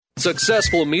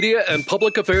Successful media and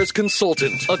public affairs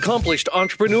consultant, accomplished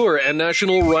entrepreneur and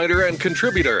national writer and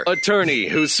contributor, attorney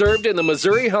who served in the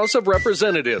Missouri House of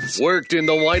Representatives, worked in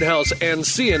the White House and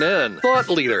CNN, thought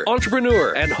leader,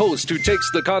 entrepreneur, and host who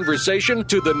takes the conversation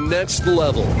to the next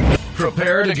level.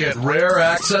 Prepare to get rare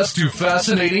access to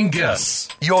fascinating guests.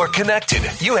 You're connected.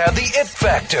 You have the it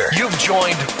factor. You've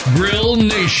joined Grill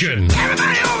Nation.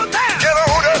 Everybody over there. Get a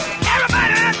hoot up.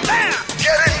 Everybody out there.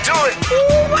 Get into it.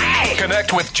 Ooh-wee.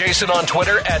 Connect with Jason on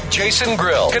Twitter at Jason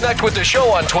Grill. Connect with the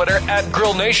show on Twitter at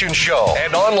Grill Nation Show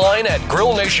and online at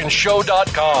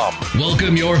grillnationshow.com.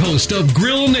 Welcome your host of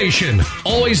Grill Nation,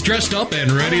 always dressed up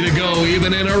and ready to go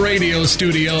even in a radio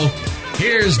studio.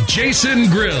 Here's Jason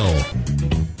Grill.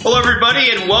 Hello, everybody,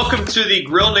 and welcome to the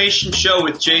Grill Nation Show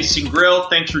with Jason Grill.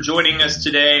 Thanks for joining us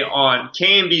today on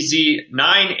KMBZ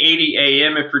 980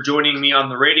 AM. If you're joining me on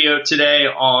the radio today,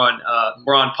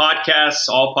 we're on podcasts,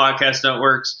 all podcast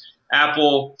networks,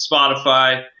 Apple,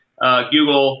 Spotify,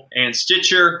 Google, and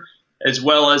Stitcher, as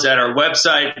well as at our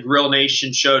website,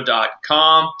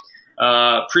 grillnationshow.com.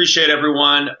 Appreciate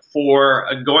everyone for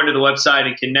going to the website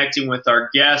and connecting with our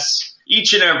guests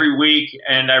each and every week,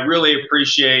 and I really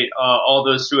appreciate all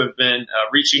those who have been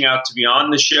reaching out to be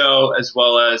on the show, as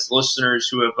well as listeners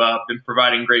who have been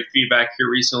providing great feedback here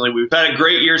recently. We've had a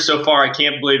great year so far. I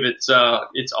can't believe it's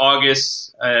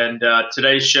August, and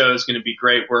today's show is going to be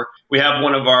great. We have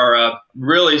one of our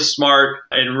really smart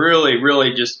and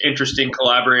really just interesting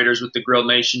collaborators with the Grill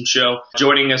Nation Show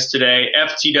joining us today,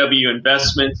 FTW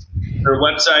Investments. Their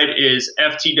website is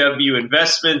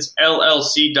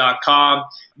ftwinvestmentsllc.com.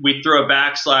 We throw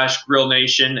a / Grill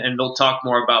Nation, and they'll talk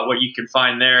more about what you can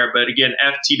find there. But again,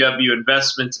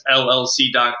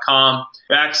 ftwinvestmentsllc.com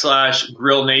 /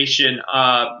 Grill Nation.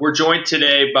 We're joined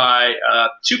today by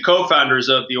two co-founders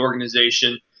of the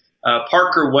organization,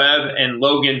 Parker Webb and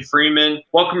Logan Freeman.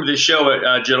 Welcome to the show,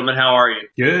 gentlemen. How are you?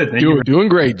 Good. Thank you. Doing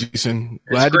great, Jason.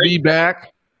 Glad to be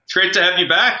back. It's great to have you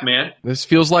back, man. This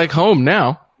feels like home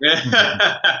now.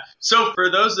 So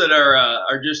for those that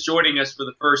are just joining us for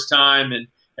the first time and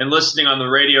listening on the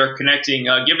radio or connecting,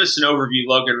 give us an overview,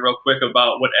 Logan, real quick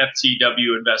about what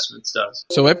FTW Investments does.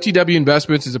 So FTW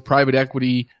Investments is a private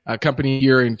equity company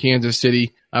here in Kansas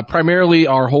City. Primarily,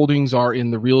 our holdings are in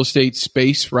the real estate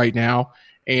space right now,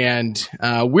 and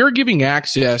we're giving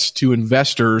access to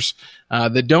investors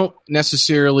that don't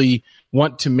necessarily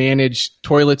want to manage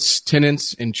toilets,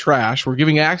 tenants, and trash. We're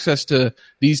giving access to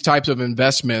these types of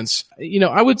investments,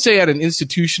 I would say at an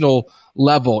institutional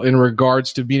level in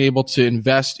regards to being able to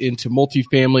invest into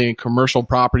multifamily and commercial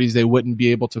properties they wouldn't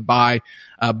be able to buy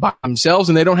by themselves,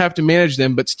 and they don't have to manage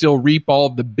them, but still reap all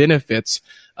of the benefits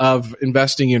of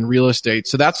investing in real estate.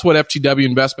 So that's what FTW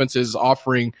Investments is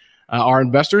offering our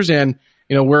investors. And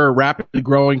we're a rapidly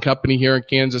growing company here in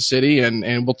Kansas City, and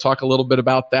we'll talk a little bit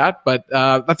about that. But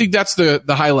I think that's the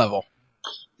high level.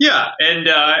 Yeah, and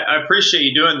I appreciate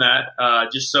you doing that,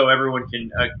 just so everyone can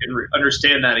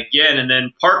understand that again. And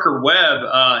then Parker Webb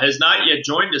has not yet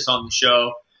joined us on the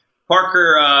show.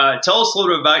 Parker, tell us a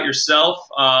little bit about yourself,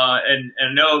 and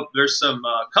I know there's some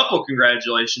couple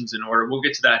congratulations in order. We'll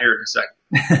get to that here in a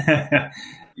second.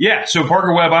 Yeah, so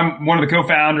Parker Webb, I'm one of the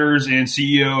co-founders and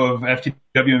CEO of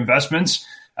FTW Investments.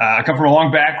 I come from a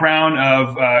long background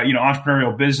of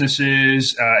entrepreneurial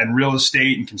businesses and real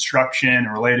estate and construction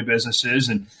and related businesses,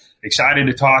 and excited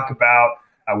to talk about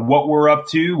what we're up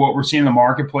to, what we're seeing in the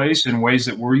marketplace, and ways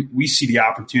that we see the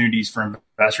opportunities for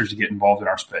investors to get involved in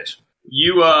our space.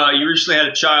 You recently had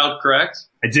a child, correct?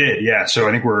 I did, yeah. So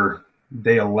I think we're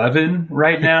day 11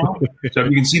 right now. So if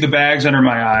you can see the bags under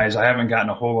my eyes, I haven't gotten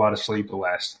a whole lot of sleep the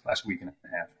last week and a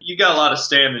half. You got a lot of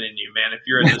stamina in you, man, if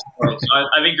you're in this world. So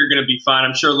I think you're going to be fine.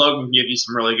 I'm sure Logan can give you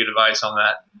some really good advice on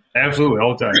that. Absolutely,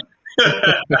 all the time.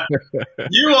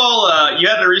 You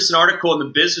had a recent article in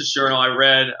the Business Journal I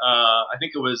read. I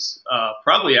think it was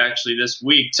probably actually this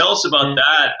week. Tell us about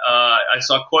that. I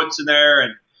saw quotes in there,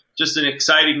 and just an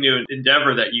exciting new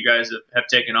endeavor that you guys have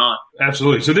taken on.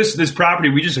 Absolutely. So this property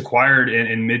we just acquired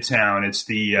in Midtown. It's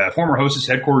the former Hostess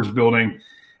headquarters building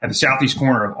at the southeast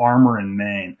corner of Armour and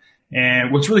Main.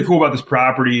 And what's really cool about this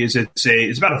property is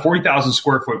it's about a 40,000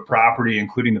 square foot property,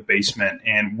 including the basement.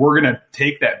 And we're going to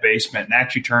take that basement and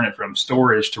actually turn it from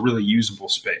storage to really usable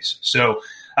space. So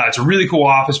it's a really cool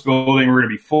office building. We're going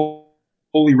to be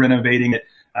fully renovating it.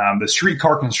 The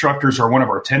Streetcar Constructors are one of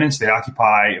our tenants. They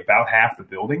occupy about half the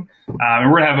building. And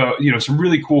we're going to have some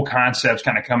really cool concepts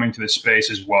kind of coming to this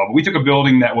space as well. But we took a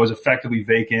building that was effectively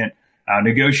vacant,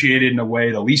 negotiated in a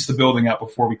way to lease the building up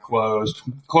before we close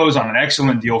on an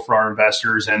excellent deal for our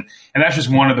investors. And that's just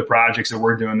one of the projects that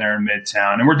we're doing there in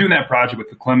Midtown. And we're doing that project with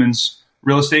the Clemens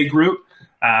Real Estate Group.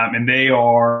 and they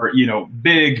are,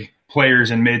 big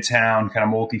players in Midtown, kind of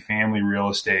multifamily real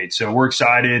estate. So we're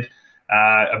excited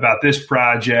about this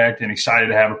project and excited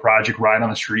to have a project right on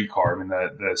the streetcar. I mean,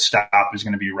 the stop is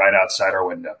going to be right outside our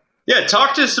window. Yeah,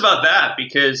 talk to us about that,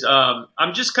 because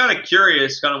I'm just kind of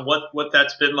curious kind of what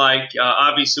that's been like.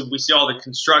 Obviously, we see all the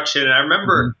construction, and I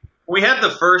remember we had the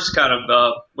first kind of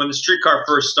when the streetcar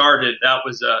first started, that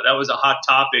was a hot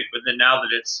topic. But then now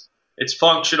that it's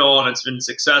functional and it's been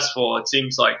successful, it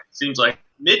seems like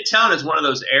Midtown is one of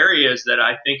those areas that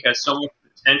I think has so much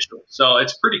potential. So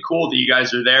it's pretty cool that you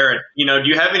guys are there. And do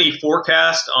you have any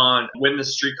forecast on when the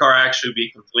streetcar actually be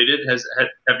completed?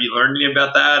 Have you learned any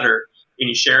about that, or can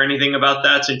you share anything about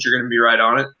that since you're going to be right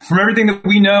on it? From everything that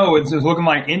we know, it's looking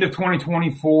like end of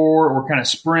 2024 or kind of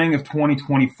spring of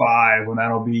 2025 when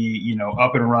that'll be,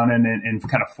 up and running and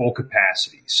kind of full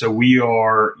capacity. So we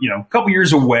are, a couple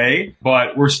years away,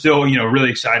 but we're still,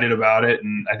 really excited about it.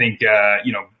 And I think,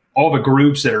 all the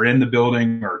groups that are in the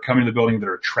building or coming to the building that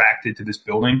are attracted to this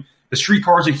building, the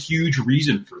streetcar is a huge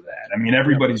reason for that. I mean,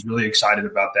 everybody's really excited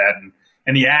about that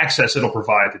and the access it'll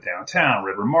provide to downtown,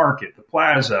 River Market, the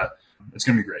plaza. It's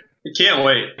going to be great. I can't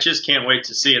wait. Just can't wait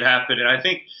to see it happen. And I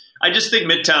just think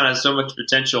Midtown has so much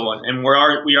potential, and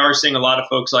we are seeing a lot of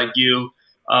folks like you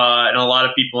and a lot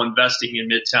of people investing in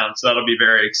Midtown. So that'll be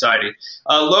very exciting.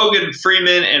 Logan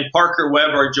Freeman and Parker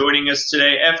Webb are joining us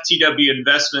today.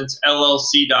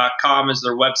 FTWinvestmentsLLC.com is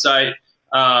their website.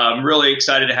 I'm really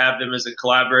excited to have them as a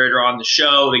collaborator on the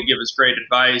show. They give us great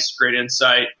advice, great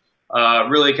insight.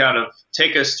 Really kind of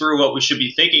take us through what we should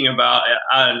be thinking about.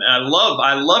 And I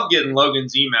love getting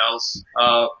Logan's emails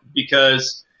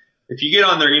because if you get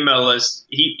on their email list,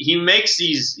 he makes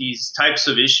these types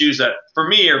of issues that for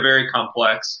me are very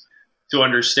complex to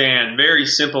understand, very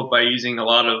simple by using a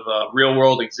lot of real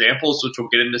world examples, which we'll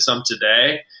get into some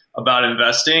today about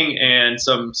investing and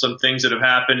some things that have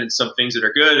happened and some things that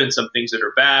are good and some things that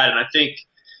are bad. And I think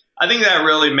that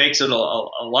really makes it a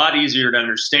lot easier to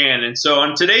understand. And so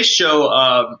on today's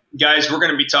show, guys, we're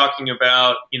going to be talking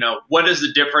about, what is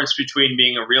the difference between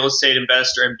being a real estate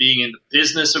investor and being in the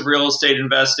business of real estate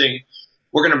investing.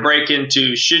 We're going to break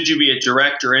into, should you be a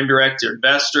direct or indirect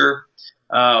investor?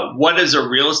 What is a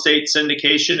real estate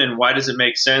syndication and why does it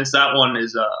make sense? That one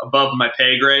is above my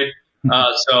pay grade.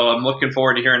 So I'm looking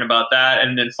forward to hearing about that.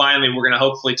 And then finally, we're going to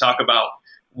hopefully talk about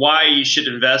why you should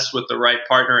invest with the right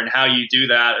partner and how you do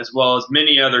that, as well as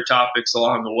many other topics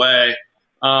along the way.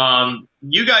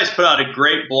 You guys put out a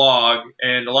great blog,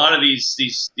 and a lot of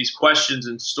these questions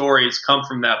and stories come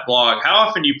from that blog. How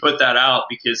often do you put that out?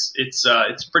 Because it's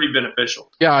pretty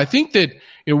beneficial. Yeah, I think that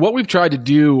what we've tried to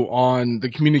do on the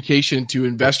communication to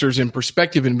investors and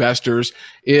prospective investors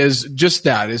is just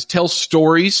that, is tell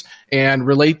stories and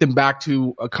relate them back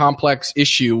to a complex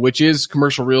issue, which is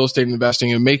commercial real estate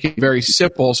investing, and make it very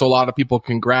simple so a lot of people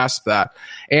can grasp that.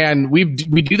 And we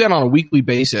do that on a weekly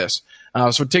basis.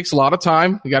 So it takes a lot of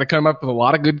time. We got to come up with a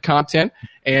lot of good content.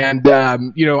 And,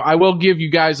 I will give you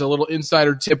guys a little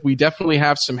insider tip. We definitely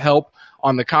have some help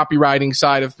on the copywriting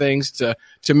side of things to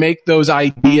make those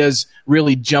ideas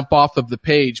really jump off of the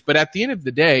page. But at the end of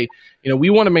the day, we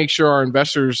want to make sure our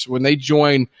investors, when they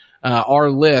join our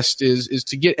list, is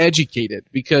to get educated,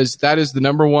 because that is the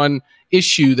number one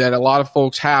issue that a lot of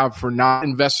folks have for not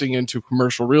investing into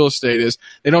commercial real estate, is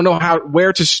they don't know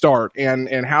where to start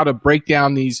and how to break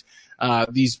down these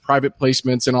private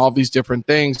placements and all these different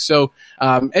things. So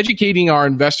educating our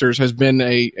investors has been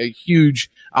a huge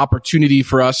opportunity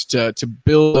for us to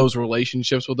build those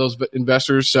relationships with those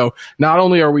investors. So not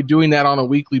only are we doing that on a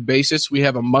weekly basis, we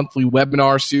have a monthly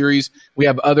webinar series. We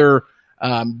have other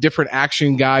different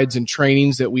action guides and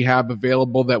trainings that we have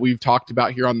available that we've talked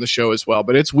about here on the show as well.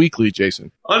 But it's weekly,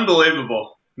 Jason.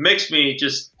 Unbelievable. Makes me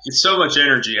just get so much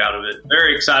energy out of it.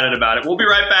 Very excited about it. We'll be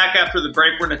right back after the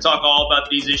break. We're going to talk all about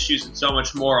these issues and so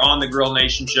much more on the Grill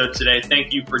Nation show today.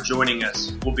 Thank you for joining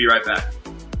us. We'll be right back.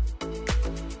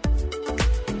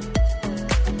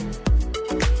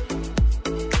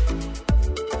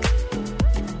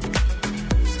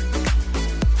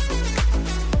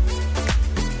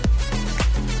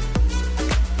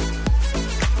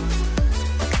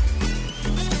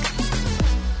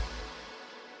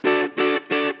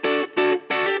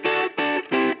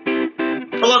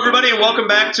 Hello, everybody, and welcome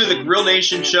back to the Grill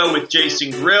Nation show with Jason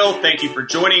Grill. Thank you for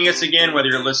joining us again, whether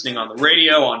you're listening on the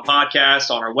radio, on podcasts,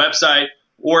 on our website,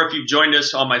 or if you've joined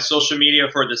us on my social media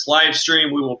for this live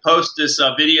stream. We will post this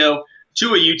video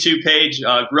to a YouTube page,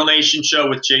 Grill Nation show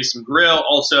with Jason Grill.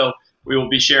 Also, we will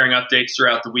be sharing updates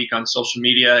throughout the week on social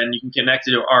media, and you can connect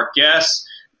to our guests,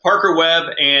 Parker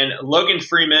Webb and Logan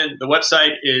Freeman. The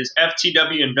website is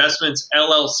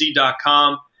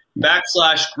FTWinvestmentsLLC.com.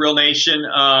 /Grill Nation.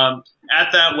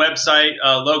 At that website,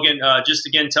 Logan, just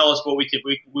again, tell us what we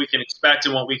can expect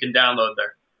and what we can download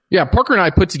there. Yeah, Parker and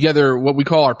I put together what we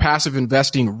call our passive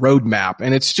investing roadmap,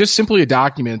 and it's just simply a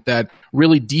document that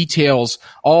really details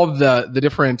all of the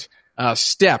different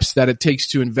steps that it takes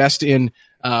to invest in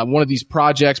one of these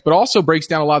projects, but also breaks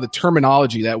down a lot of the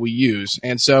terminology that we use.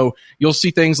 And so you'll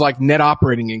see things like net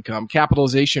operating income,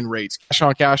 capitalization rates, cash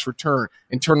on cash return,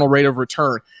 internal rate of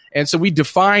return. And so we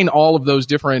define all of those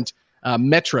different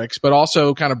metrics, but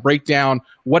also kind of break down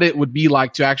what it would be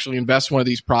like to actually invest one of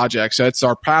these projects. So it's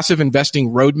our passive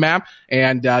investing roadmap,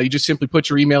 and you just simply put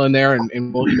your email in there,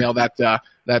 and we'll email that to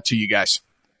you guys.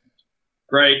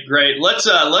 Great.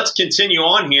 Let's continue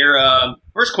on here.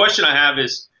 First question I have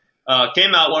is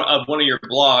came out of one of your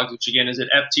blogs, which again is at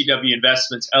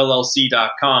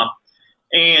ftwinvestmentsllc.com.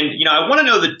 And, I want to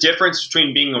know the difference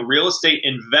between being a real estate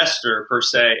investor, per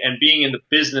se, and being in the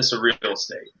business of real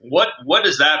estate. What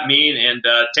does that mean? And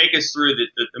take us through the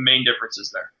main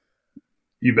differences there.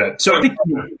 You bet. So I think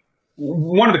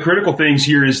one of the critical things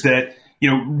here is that,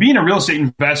 being a real estate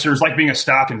investor is like being a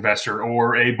stock investor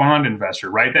or a bond investor,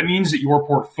 right? That means that your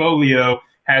portfolio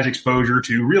has exposure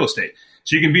to real estate.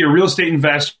 So you can be a real estate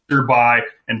investor by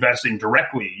investing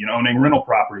directly, owning rental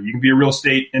property. You can be a real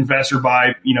estate investor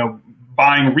by,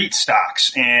 buying REIT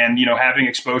stocks and, having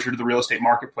exposure to the real estate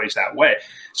marketplace that way.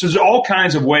 So there's all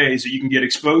kinds of ways that you can get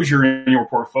exposure in your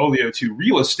portfolio to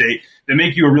real estate that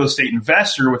make you a real estate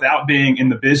investor without being in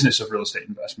the business of real estate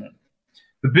investment.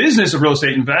 The business of real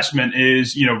estate investment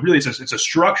is, really it's a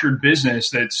structured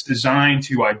business that's designed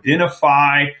to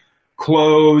identify,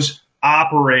 close,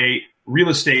 operate real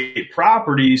estate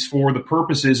properties for the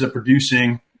purposes of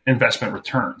producing investment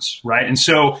returns, right? And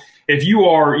so if you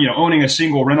are, owning a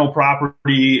single rental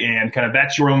property and kind of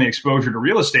that's your only exposure to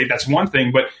real estate, that's one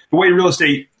thing. But the way real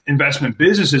estate investment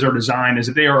businesses are designed is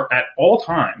that they are at all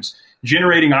times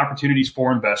generating opportunities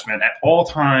for investment, at all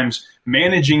times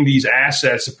managing these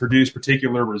assets to produce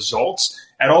particular results.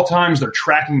 At all times, they're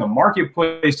tracking the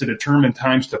marketplace to determine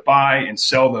times to buy and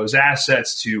sell those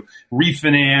assets, to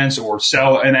refinance or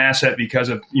sell an asset because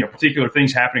of particular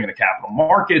things happening in the capital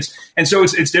markets. And so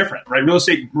it's different, right? Real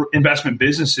estate investment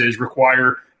businesses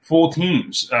require full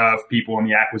teams of people in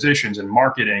the acquisitions and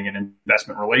marketing and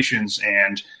investment relations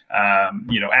and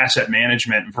asset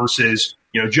management versus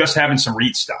just having some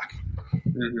REIT stock.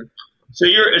 Mm-hmm. So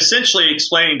you're essentially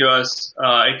explaining to us,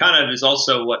 it kind of is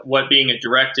also what being a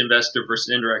direct investor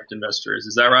versus indirect investor is.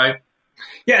 Is that right?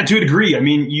 Yeah, to a degree. I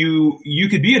mean, you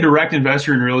could be a direct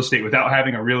investor in real estate without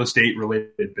having a real estate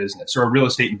related business or a real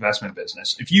estate investment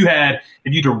business. If you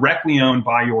directly own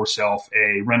by yourself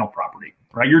a rental property,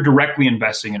 right, you're directly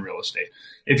investing in real estate.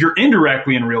 If you're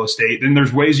indirectly in real estate, then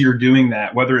there's ways you're doing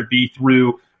that, whether it be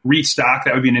through REIT stock,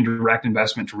 that would be an indirect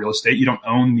investment to real estate. You don't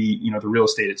own the real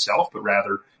estate itself, but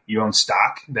rather you own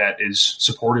stock that is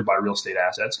supported by real estate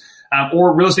assets,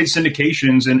 or real estate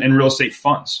syndications and real estate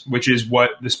funds, which is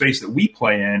what the space that we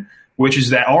play in, which is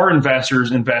that our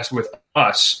investors invest with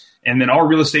us. And then our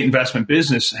real estate investment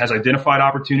business has identified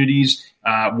opportunities,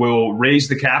 will raise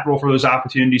the capital for those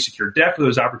opportunities, secure debt for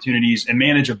those opportunities, and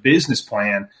manage a business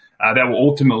plan that will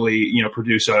ultimately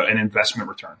produce an investment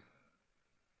return.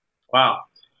 Wow.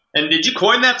 And did you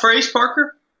coin that phrase,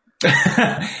 Parker?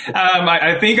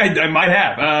 I think I might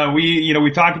have.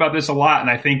 We talked about this a lot, and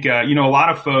I think a lot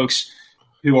of folks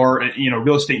who are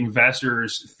real estate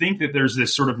investors think that there's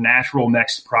this sort of natural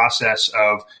next process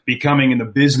of becoming in the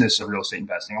business of real estate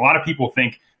investing. A lot of people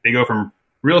think they go from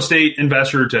real estate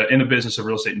investor to in the business of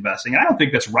real estate investing. I don't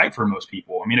think that's right for most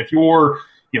people. I mean, if you're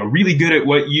really good at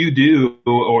what you do,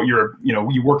 or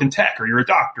you work in tech, or you're a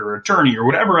doctor or attorney or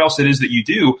whatever else it is that you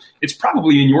do, it's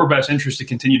probably in your best interest to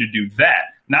continue to do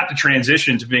that, not to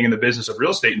transition to being in the business of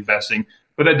real estate investing.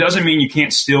 But that doesn't mean you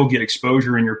can't still get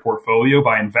exposure in your portfolio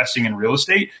by investing in real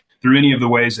estate through any of the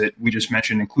ways that we just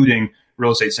mentioned, including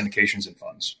real estate syndications and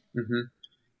funds. Mm-hmm.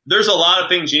 There's a lot of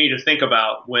things you need to think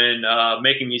about when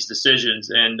making these decisions.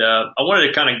 And I wanted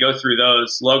to kind of go through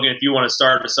those. Logan, if you want to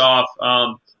start us off,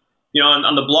 on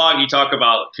the blog, you talk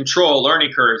about control,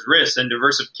 learning curves, risks, and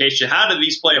diversification. How do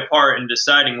these play a part in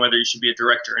deciding whether you should be a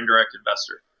direct or indirect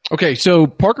investor? Okay, so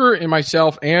Parker and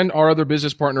myself and our other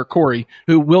business partner, Corey,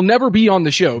 who will never be on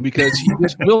the show because he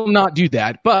just will not do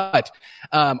that, but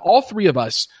all three of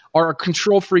us are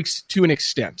control freaks to an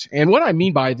extent. And what I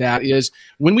mean by that is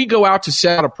when we go out to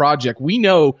set out a project, we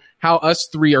know how us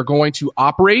three are going to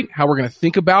operate, how we're going to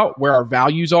think about where our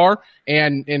values are,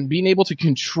 and being able to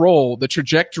control the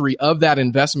trajectory of that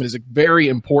investment is a very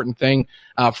important thing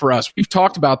for us. We've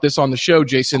talked about this on the show,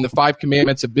 Jason, the 5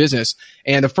 commandments of business,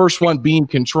 and the first one being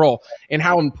control, and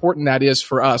how important that is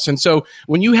for us. And so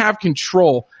when you have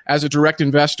control as a direct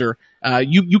investor,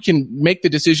 you can make the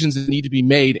decisions that need to be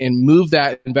made and move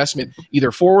that investment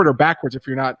either forward or backwards if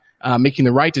you're not making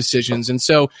the right decisions. And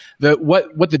so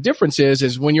what the difference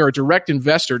is when you're a direct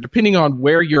investor, depending on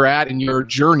where you're at in your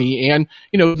journey and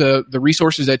the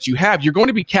resources that you have, you're going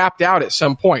to be capped out at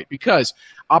some point because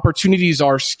opportunities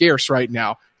are scarce right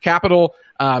now. Capital,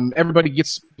 everybody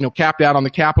gets capped out on the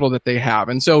capital that they have.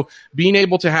 And so being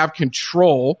able to have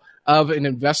control of an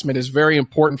investment is very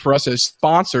important for us as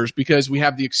sponsors because we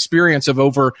have the experience of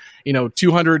over,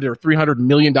 $200 or $300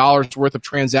 million worth of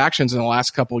transactions in the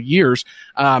last couple of years.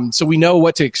 So we know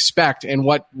what to expect and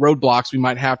what roadblocks we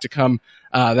might have to come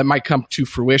that might come to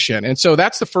fruition. And so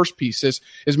that's the first piece is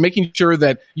making sure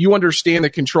that you understand the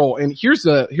control. And here's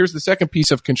the second piece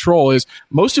of control is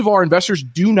most of our investors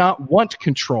do not want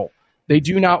control. They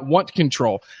do not want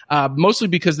control, mostly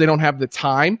because they don't have the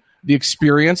time, the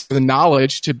experience, the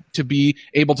knowledge to be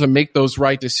able to make those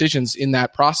right decisions in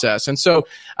that process. And so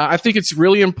I think it's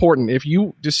really important if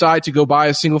you decide to go buy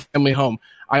a single family home.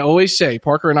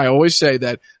 Parker and I always say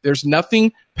that there's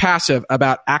nothing passive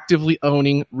about actively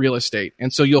owning real estate.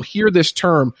 And so you'll hear this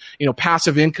term,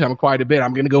 passive income quite a bit.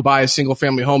 I'm going to go buy a single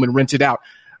family home and rent it out.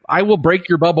 I will break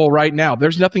your bubble right now.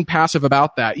 There's nothing passive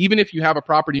about that. Even if you have a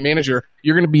property manager,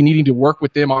 you're going to be needing to work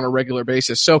with them on a regular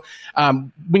basis. So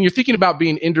when you're thinking about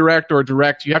being indirect or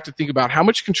direct, you have to think about how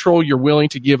much control you're willing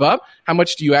to give up, how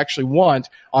much do you actually want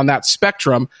on that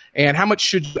spectrum, and how much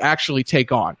should you actually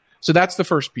take on. So that's the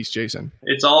first piece, Jason.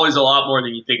 It's always a lot more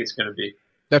than you think it's going to be.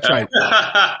 That's right.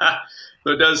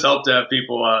 So it does help to have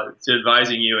people to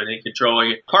advising you and then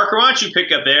controlling it. Parker, why don't you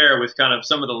pick up there with kind of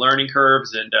some of the learning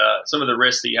curves and some of the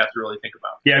risks that you have to really think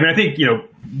about? Yeah, I think,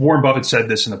 Warren Buffett said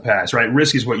this in the past, right?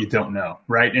 Risk is what you don't know,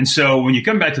 right? And so when you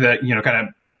come back to that, kind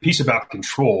of piece about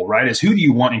control, right, is who do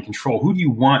you want in control? Who do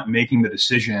you want making the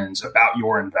decisions about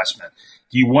your investment?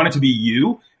 Do you want it to be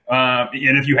you?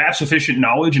 And if you have sufficient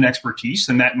knowledge and expertise,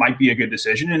 then that might be a good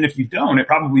decision. And if you don't, it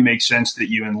probably makes sense that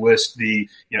you enlist the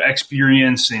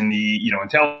experience and the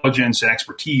intelligence and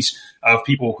expertise of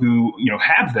people who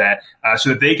have that, so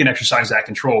that they can exercise that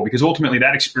control. Because ultimately,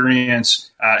 that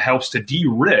experience helps to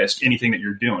de-risk anything that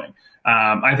you're doing.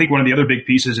 I think one of the other big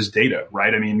pieces is data,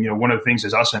 right? I mean, one of the things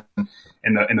is us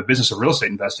in the business of real estate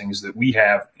investing is that we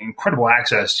have incredible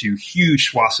access to huge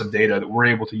swaths of data that we're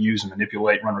able to use and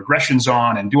manipulate, run regressions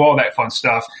on, and do all that fun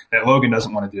stuff that Logan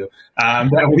doesn't want to do.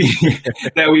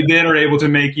 That we then are able to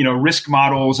make risk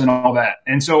models and all that.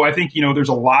 And so I think there's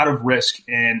a lot of risk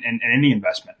in any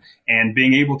investment, and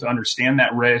being able to understand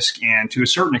that risk and to a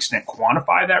certain extent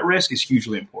quantify that risk is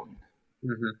hugely important.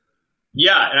 Mm-hmm.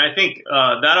 Yeah, and I think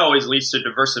that always leads to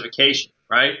diversification,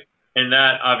 right? And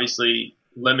that obviously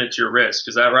limits your risk.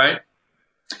 Is that right?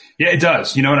 Yeah, it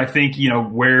does. And I think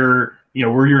where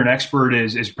you're an expert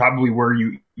is probably where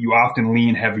you often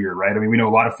lean heavier, right? I mean, we know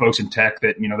a lot of folks in tech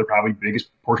that they're probably biggest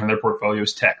portion of their portfolio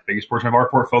is tech. Biggest portion of our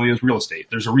portfolio is real estate.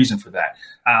 There's a reason for that.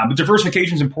 But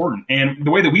diversification is important, and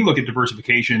the way that we look at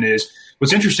diversification is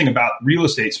what's interesting about real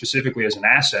estate specifically as an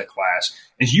asset class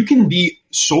is you can be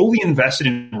solely invested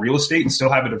in real estate and still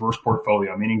have a diverse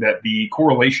portfolio, meaning that the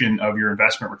correlation of your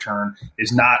investment return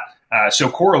is not so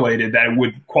correlated that it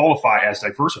would qualify as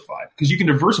diversified, because you can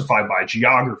diversify by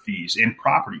geographies and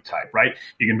property type, right?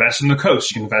 You can invest in the coast,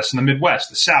 you can invest in the Midwest,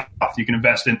 the South, you can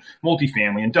invest in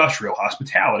multifamily, industrial,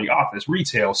 hospitality, office,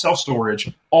 retail,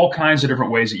 self-storage, all kinds of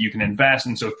different ways that you can invest.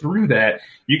 And so through that,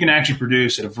 you can actually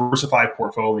produce a diversified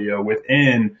portfolio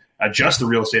within just the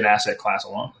real estate asset class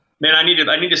alone. Man, I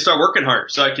need to start working harder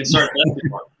so I can start investing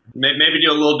more. Maybe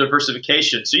do a little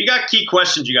diversification. So you got key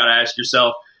questions you got to ask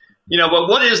yourself. But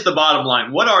what is the bottom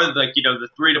line? What are the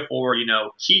 3 to 4,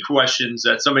 key questions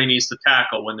that somebody needs to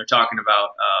tackle when they're talking about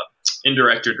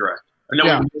indirect or direct? I know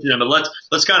we mentioned them, but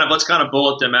let's kind of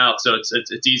bullet them out so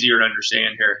it's easier to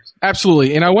understand here.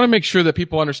 Absolutely, and I want to make sure that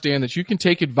people understand that you can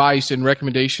take advice and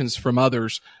recommendations from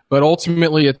others, but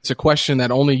ultimately it's a question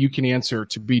that only you can answer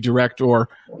to be direct or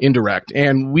indirect.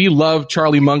 And we love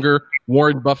Charlie Munger,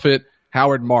 Warren Buffett,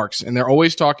 Howard Marks, and they're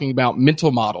always talking about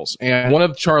mental models. And one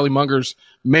of Charlie Munger's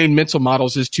main mental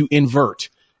models is to invert.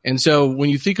 And so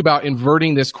when you think about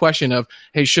inverting this question of,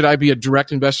 hey, should I be a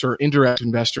direct investor or indirect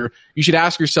investor, you should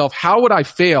ask yourself, how would I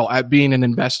fail at being an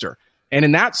investor? And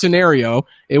in that scenario,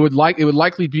 it would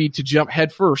likely be to jump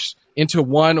headfirst into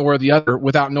one or the other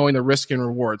without knowing the risk and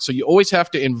reward. So you always have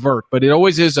to invert, but it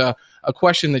always is a a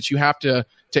question that you have to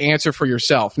answer for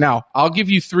yourself. Now, I'll give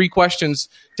you 3 questions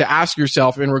to ask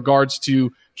yourself in regards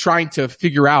to trying to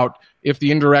figure out if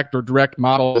the indirect or direct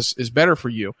model is better for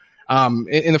you.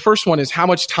 And the first one is, how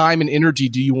much time and energy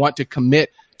do you want to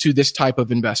commit to this type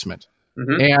of investment?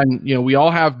 Mm-hmm. And, we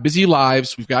all have busy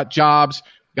lives. We've got jobs,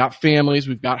 we've got families,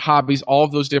 we've got hobbies, all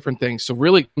of those different things. So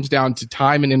really it comes down to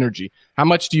time and energy. How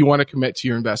much do you want to commit to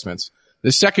your investments?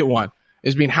 The second one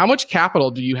is how much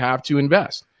capital do you have to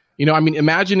invest?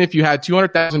 Imagine if you had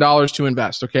 $200,000 to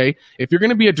invest, okay? If you're going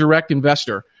to be a direct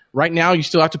investor, right now you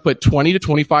still have to put 20 to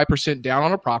 25% down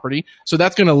on a property. So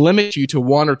that's going to limit you to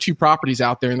 1 or 2 properties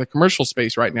out there in the commercial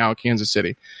space right now in Kansas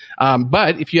City.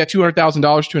 But if you had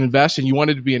 $200,000 to invest and you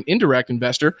wanted to be an indirect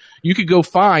investor, you could go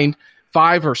find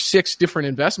 5 or 6 different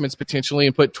investments potentially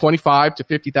and put $25,000 to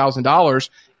 $50,000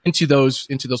 into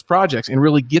those projects and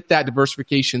really get that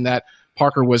diversification that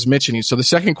Parker was mentioning. So the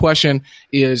second question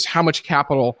is, how much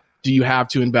capital do you have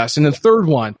to invest? And the third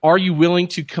one, are you willing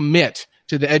to commit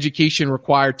to the education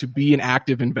required to be an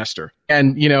active investor?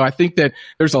 And, I think that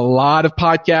there's a lot of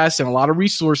podcasts and a lot of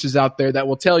resources out there that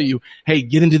will tell you, hey,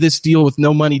 get into this deal with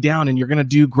no money down and you're going to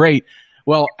do great.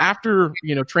 Well, after,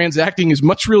 transacting as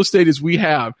much real estate as we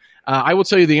have, I will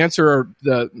tell you the answer,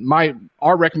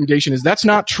 our recommendation is that's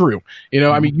not true.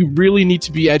 You really need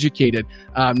to be educated,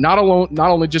 not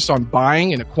only just on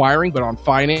buying and acquiring, but on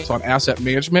finance, on asset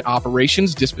management,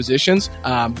 operations, dispositions,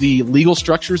 the legal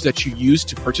structures that you use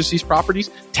to purchase these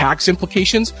properties, tax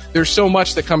implications. There's so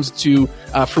much that comes to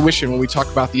fruition when we talk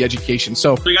about the education.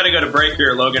 So we got to go to break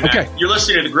here, Logan. Okay. You're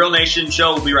listening to the Grill Nation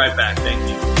Show. We'll be right back. Thank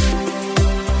you.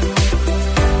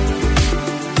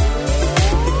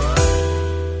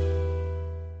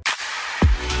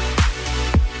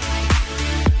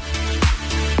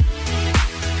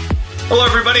 Hello,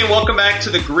 everybody, and welcome back to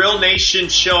the Grill Nation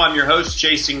Show. I'm your host,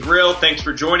 Jason Grill. Thanks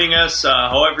for joining us.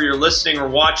 However you're listening or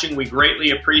watching, we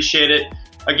greatly appreciate it.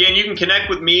 Again, you can connect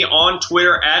with me on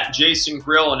Twitter at Jason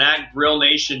Grill and at Grill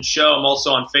Nation Show. I'm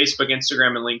also on Facebook,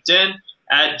 Instagram, and LinkedIn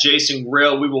at Jason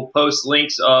Grill. We will post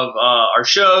links of our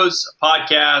shows,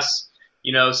 podcasts,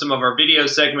 some of our video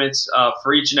segments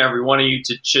for each and every one of you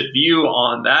to view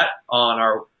on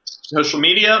our social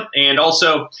media. And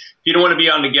also, if you don't want to be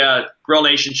on the Grill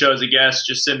Nation Show as a guest,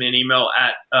 just send me an email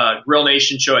at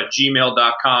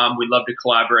grillnationshow@gmail.com. We'd love to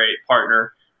collaborate,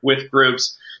 partner with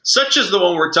groups such as the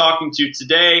one we're talking to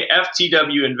today,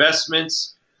 FTW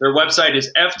Investments. Their website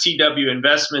is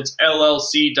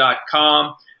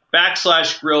ftwinvestmentsllc.com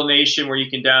 /Grill Nation, where you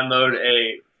can download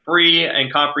a free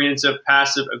and comprehensive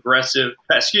passive investor.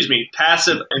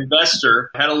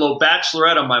 Had a little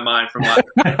bachelorette on my mind from last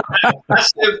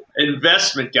passive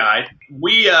investment guide.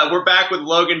 We're back with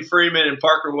Logan Freeman and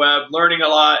Parker Webb, learning a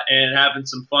lot and having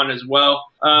some fun as well.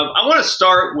 I want to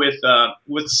start with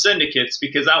syndicates,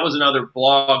 because that was another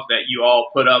blog that you all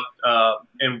put up,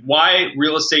 and why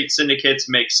real estate syndicates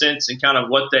make sense and kind of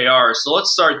what they are. So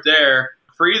let's start there.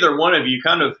 For either one of you,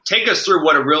 kind of take us through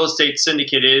what a real estate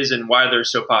syndicate is and why they're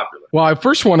so popular. Well, I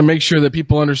first want to make sure that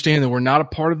people understand that we're not a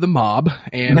part of the mob,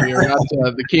 and we're not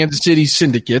the Kansas City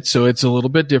Syndicate, so it's a little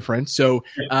bit different. So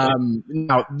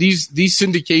now these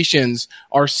syndications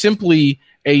are simply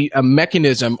a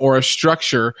mechanism or a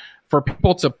structure for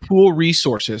people to pool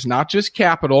resources, not just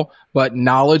capital, but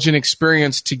knowledge and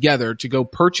experience together to go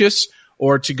purchase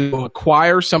or to go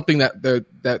acquire something that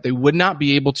they would not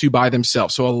be able to by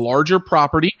themselves. So a larger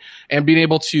property, and being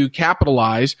able to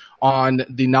capitalize on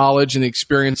the knowledge and the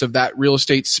experience of that real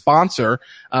estate sponsor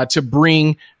to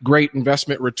bring great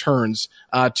investment returns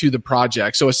to the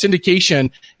project. So a syndication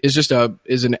is just a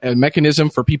mechanism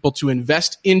for people to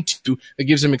invest into that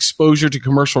gives them exposure to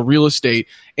commercial real estate,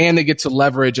 and they get to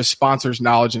leverage a sponsor's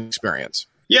knowledge and experience.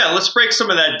 Yeah, let's break some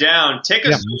of that down. Take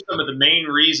us through some of the main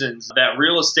reasons that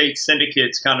real estate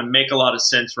syndicates kind of make a lot of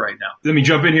sense right now. Let me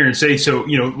jump in here and say, so,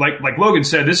 like Logan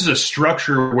said, this is a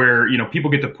structure where,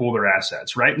 people get to pool their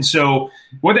assets, right? And so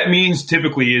what that means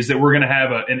typically is that we're going to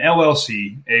have an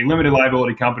LLC, a limited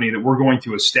liability company that we're going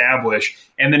to establish,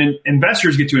 and then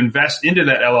investors get to invest into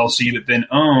that LLC that then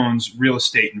owns real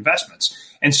estate investments.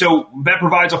 And so that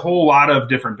provides a whole lot of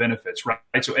different benefits, right?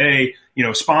 So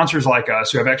sponsors like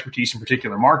us who have expertise in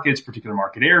particular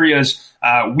market areas,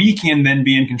 we can then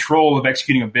be in control of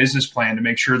executing a business plan to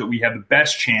make sure that we have the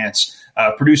best chance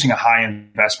of producing a high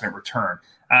investment return.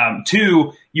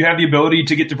 2, you have the ability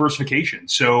to get diversification.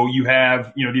 So you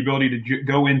have, the ability to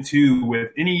go into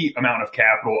with any amount of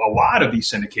capital, a lot of these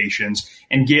syndications,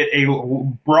 and get a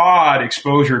broad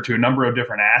exposure to a number of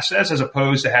different assets, as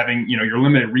opposed to having, your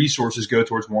limited resources go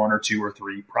towards 1 or 2 or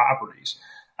 3 properties.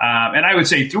 And I would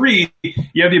say 3,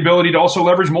 you have the ability to also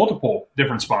leverage multiple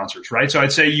different sponsors, right? So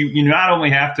I'd say you not only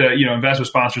have to, invest with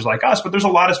sponsors like us, but there's a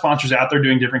lot of sponsors out there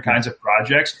doing different kinds of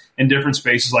projects in different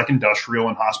spaces like industrial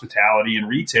and hospitality and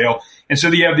retail. And so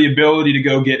you have the ability to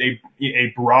go get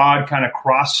a broad kind of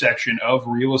cross section of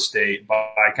real estate by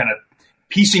kind of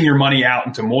piecing your money out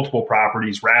into multiple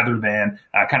properties rather than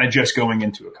kind of just going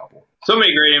into a couple. So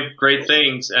many great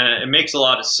things. It makes a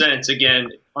lot of sense. Again,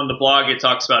 on the blog, it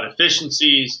talks about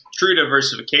efficiencies, true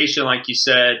diversification, like you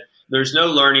said. There's no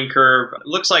learning curve. It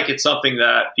looks like it's something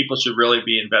that people should really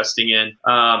be investing in.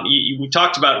 We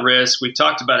talked about risk. We've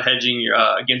talked about hedging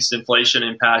against inflation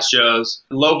in past shows.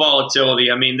 Low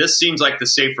volatility. I mean, this seems like the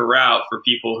safer route for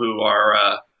people who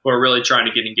are really trying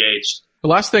to get engaged. The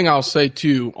last thing I'll say,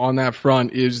 too, on that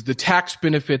front is the tax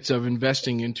benefits of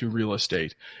investing into real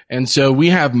estate. And so we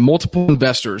have multiple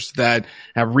investors that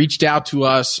have reached out to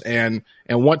us and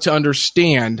want to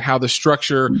understand how the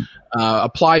structure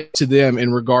applies to them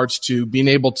in regards to being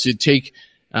able to take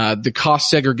the cost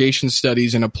segregation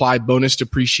studies and apply bonus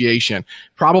depreciation.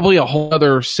 Probably a whole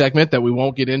other segment that we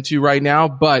won't get into right now,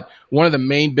 but one of the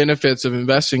main benefits of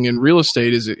investing in real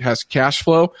estate is it has cash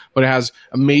flow, but it has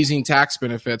amazing tax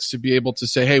benefits to be able to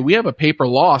say, hey, we have a paper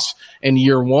loss in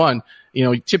year one.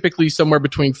 Typically somewhere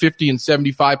between 50 and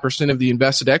 75% of the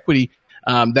invested equity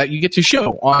that you get to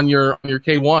show on your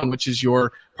K1, which is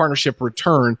your partnership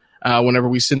return. Whenever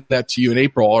we send that to you in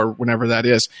April or whenever that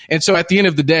is. And so at the end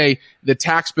of the day, the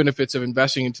tax benefits of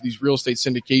investing into these real estate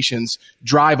syndications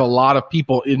drive a lot of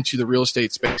people into the real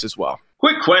estate space as well.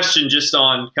 Quick question just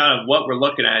on kind of what we're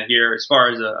looking at here as far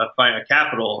as a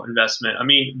capital investment. I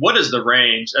mean, what is the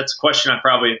range? That's a question I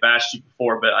probably have asked you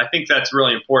before, but I think that's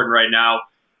really important right now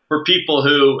for people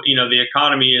who, the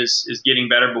economy is getting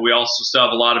better, but we also still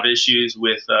have a lot of issues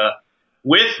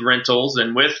with rentals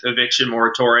and with eviction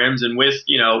moratoriums and with,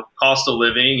 cost of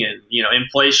living and,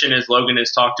 inflation, as Logan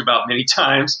has talked about many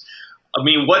times. I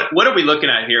mean, what are we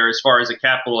looking at here as far as a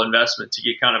capital investment to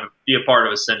get kind of be a part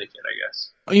of a syndicate, I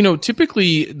guess?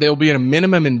 Typically there'll be a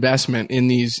minimum investment in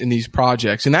these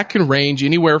projects, and that can range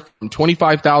anywhere from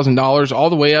 $25,000 all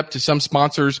the way up to some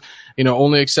sponsors,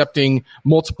 only accepting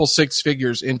multiple six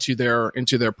figures into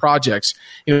their projects.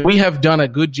 We have done a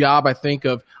good job, I think,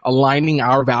 of aligning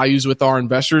our values with our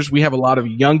investors. We have a lot of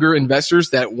younger investors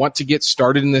that want to get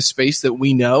started in this space that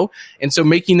we know, and so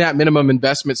making that minimum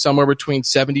investment somewhere between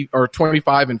 $70,000 or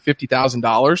 $25,000 and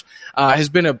 $50,000 has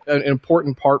been an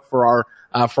important part for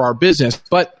our business.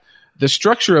 But the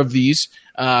structure of these,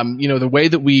 the way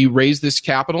that we raise this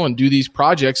capital and do these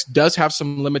projects does have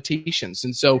some limitations.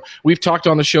 And so we've talked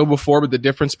on the show before with the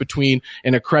difference between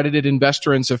an accredited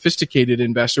investor and sophisticated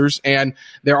investors. And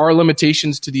there are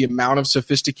limitations to the amount of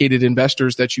sophisticated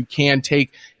investors that you can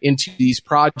take into these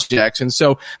projects. And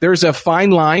so there's a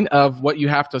fine line of what you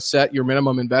have to set your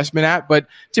minimum investment at. But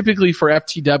typically for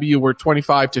FTW, we're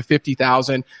 $25,000 to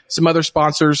 $50,000. Some other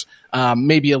sponsors,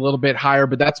 maybe a little bit higher,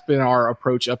 but that's been our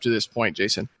approach up to this point,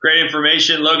 Jason. Great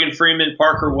information. Logan Freeman,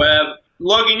 Parker Webb.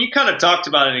 Logan, you kind of talked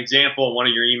about an example in one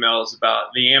of your emails about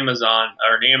an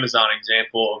Amazon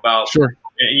example about, sure.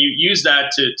 And you use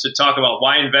that to talk about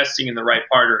why investing in the right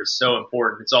partner is so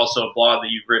important. It's also a blog that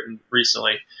you've written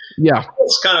recently. Yeah.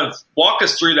 Let's kind of walk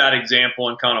us through that example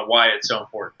and kind of why it's so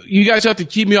important. You guys have to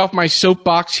keep me off my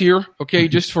soapbox here, okay,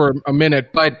 just for a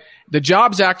minute. But the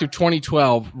Jobs Act of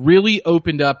 2012 really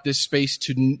opened up this space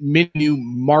to many new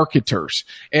marketers,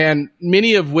 and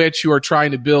many of which who are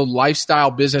trying to build lifestyle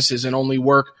businesses and only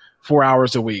work 4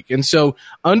 hours a week. And so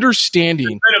understanding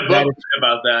There's been a book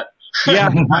about that. Yeah,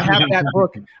 I have that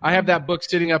book. I have that book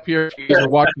sitting up here. You guys are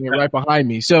watching it right behind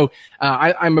me. So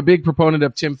I'm a big proponent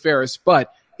of Tim Ferriss.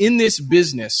 But in this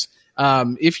business,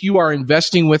 if you are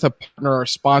investing with a partner or a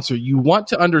sponsor, you want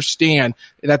to understand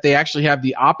that they actually have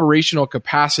the operational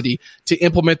capacity to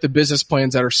implement the business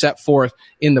plans that are set forth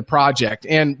in the project.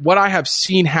 And what I have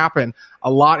seen happen a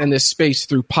lot in this space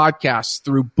through podcasts,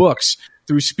 through books,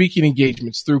 through speaking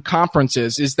engagements, through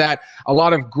conferences, is that a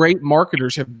lot of great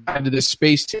marketers have gotten to this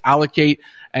space to allocate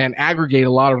and aggregate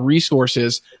a lot of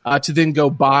resources to then go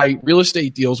buy real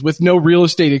estate deals with no real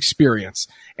estate experience.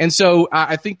 And so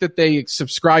I think that they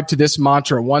subscribe to this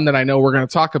mantra, one that I know we're going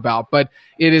to talk about, but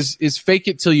it is fake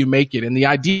it till you make it. And the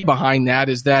idea behind that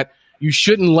is that you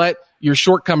shouldn't let your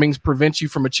shortcomings prevent you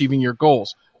from achieving your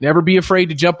goals. Never be afraid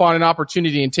to jump on an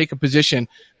opportunity and take a position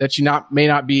that you may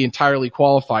not be entirely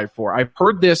qualified for. I've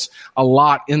heard this a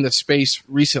lot in the space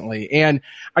recently, and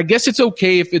I guess it's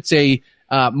okay if it's a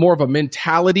more of a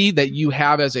mentality that you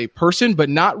have as a person, but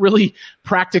not really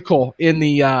practical in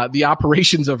the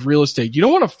operations of real estate. You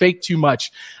don't want to fake too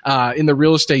much in the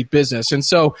real estate business. And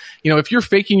so, if you're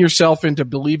faking yourself into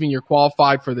believing you're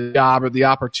qualified for the job or the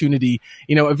opportunity,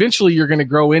 eventually you're going to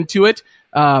grow into it,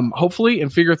 hopefully,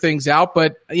 and figure things out.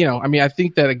 But, I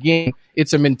think that, again,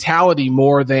 it's a mentality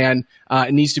more than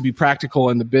it needs to be practical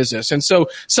in the business. And so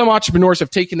some entrepreneurs have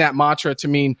taken that mantra to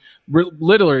mean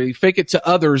literally fake it to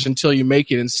others until you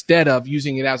make it, instead of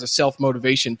using it as a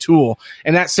self-motivation tool.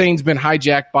 And that saying's been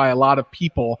hijacked by a lot of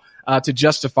people to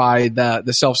justify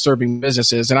the self-serving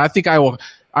businesses. And I think I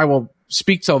will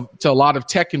speak to a lot of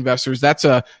tech investors. That's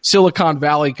a Silicon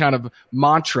Valley kind of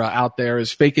mantra out there,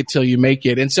 is fake it till you make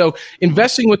it. And so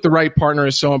investing with the right partner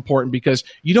is so important, because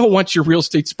you don't want your real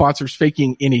estate sponsors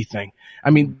faking anything.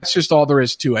 That's just all there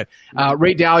is to it.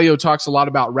 Ray Dalio talks a lot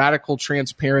about radical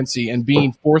transparency and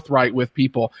being forthright with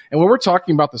people. And when we're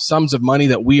talking about the sums of money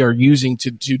that we are using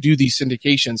to do these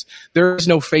syndications, there is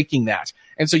no faking that.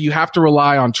 And so you have to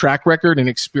rely on track record and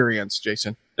experience,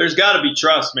 Jason. There's got to be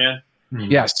trust, man.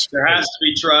 Yes. There has to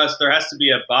be trust. There has to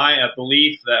be a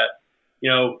belief that,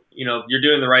 you're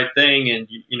doing the right thing, and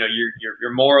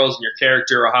your morals and your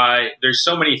character are high. There's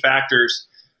so many factors.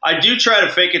 I do try to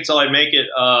fake it till I make it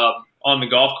on the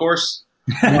golf course.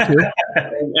 And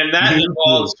that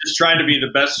involves just trying to be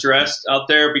the best dressed out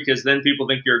there, because then people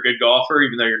think you're a good golfer,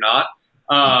 even though you're not.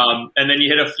 And then you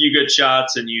hit a few good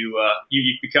shots, and you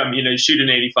become, you shoot an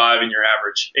 85 in your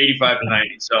average, 85 to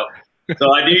 90. So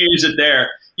I do use it there.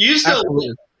 You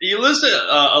listen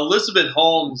to Elizabeth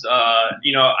Holmes.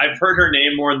 I've heard her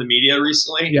name more in the media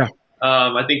recently. Yeah.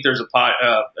 I think there's a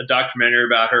documentary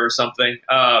about her or something.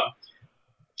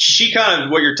 She kind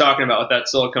of what you're talking about with that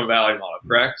Silicon Valley model,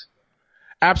 correct?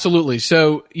 Absolutely.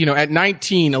 So, at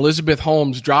 19, Elizabeth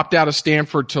Holmes dropped out of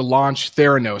Stanford to launch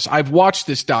Theranos. I've watched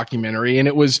this documentary, and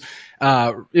it was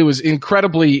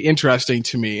incredibly interesting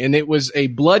to me. And it was a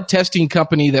blood testing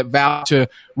company that vowed to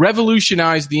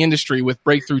revolutionize the industry with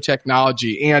breakthrough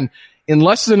technology. And in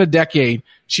less than a decade,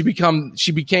 she became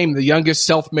the youngest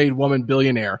self-made woman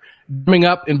billionaire, drumming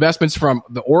up investments from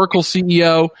the Oracle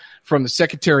CEO, from the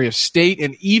Secretary of State,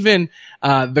 and even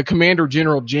the Commander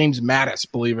General James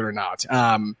Mattis, believe it or not.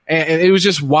 And it was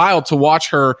just wild to watch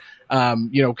her,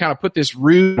 kind of put this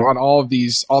root on all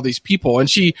these people. And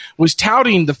she was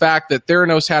touting the fact that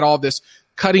Theranos had all this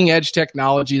cutting edge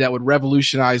technology that would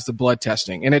revolutionize the blood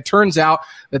testing. And it turns out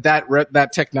that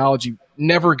technology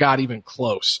never got even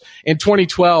close. In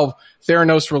 2012,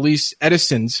 Theranos released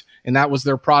Edison's, and that was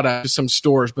their product to some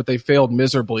stores, but they failed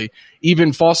miserably,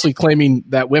 even falsely claiming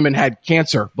that women had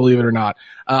cancer, believe it or not,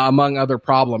 among other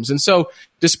problems. And so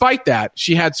despite that,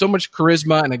 she had so much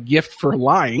charisma and a gift for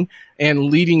lying and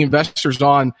leading investors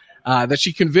on that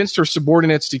she convinced her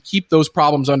subordinates to keep those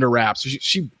problems under wraps.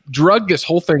 She drugged this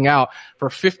whole thing out for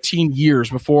 15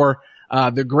 years before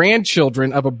the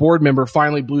grandchildren of a board member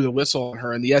finally blew the whistle on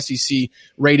her, and the SEC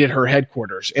raided her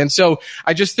headquarters. And so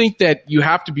I just think that you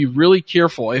have to be really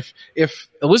careful. If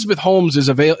Elizabeth Holmes is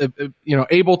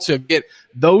able to get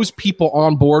those people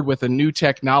on board with a new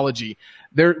technology,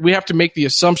 we have to make the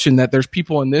assumption that there's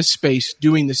people in this space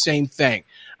doing the same thing.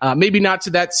 Maybe not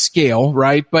to that scale,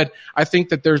 right? But I think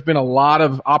that there's been a lot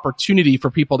of opportunity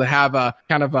for people to have a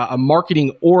kind of a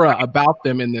marketing aura about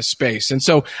them in this space. And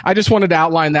so I just wanted to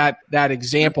outline that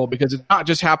example, because it's not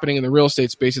just happening in the real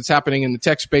estate space. It's happening in the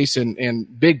tech space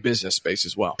and big business space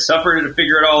as well. Suffered to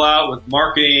figure it all out with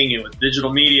marketing and with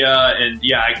digital media. And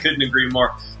yeah, I couldn't agree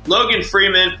more. Logan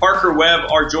Freeman, Parker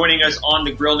Webb are joining us on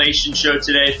the Grill Nation show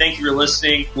today. Thank you for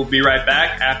listening. We'll be right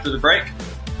back after the break.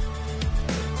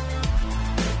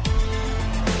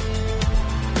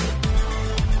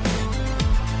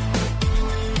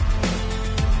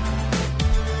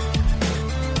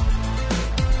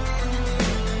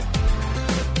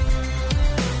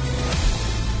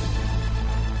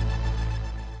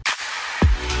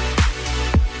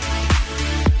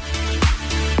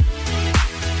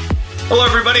 Hello,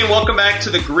 everybody, and welcome back to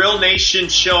the Grill Nation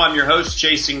show. I'm your host,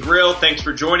 Jason Grill. Thanks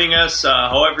for joining us.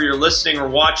 However you're listening or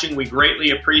watching, we greatly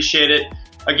appreciate it.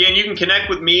 Again, you can connect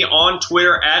with me on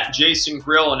Twitter at Jason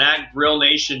Grill and at Grill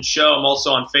Nation Show. I'm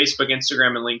also on Facebook,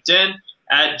 Instagram, and LinkedIn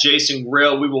at Jason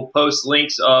Grill. We will post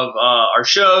links of our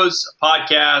shows,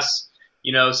 podcasts,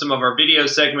 some of our video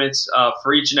segments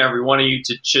for each and every one of you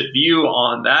to view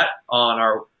on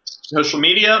our social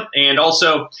media. And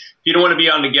also, if you don't want to be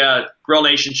on the Grill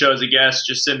Nation show as a guest,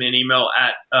 just send me an email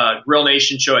at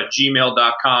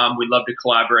grillnationshow@gmail.com. We'd love to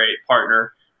collaborate,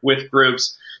 partner with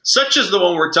groups such as the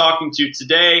one we're talking to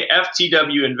today,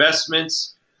 FTW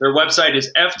Investments. Their website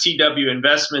is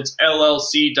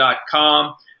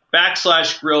ftwinvestmentsllc.com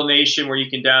 /Grill Nation, where you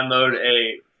can download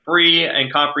a free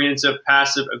and comprehensive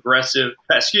passive investor.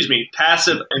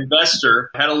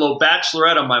 Had a little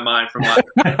bachelorette on my mind from my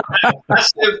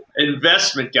passive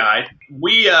investment guide.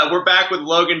 We're back with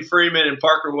Logan Freeman and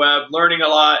Parker Webb, learning a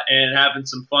lot and having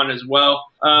some fun as well.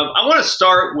 I want to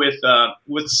start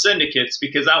with syndicates,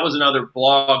 because that was another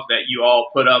blog that you all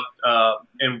put up,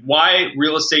 and why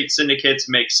real estate syndicates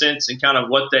make sense and kind of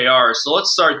what they are. So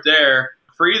let's start there.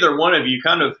 For either one of you,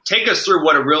 kind of take us through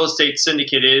what a real estate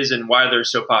syndicate is and why they're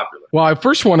so popular. Well, I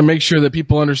first want to make sure that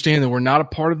people understand that we're not a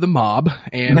part of the mob,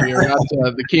 and we're not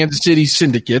the Kansas City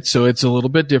Syndicate, so it's a little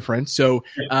bit different. So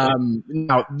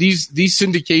now these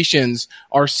syndications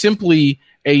are simply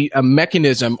a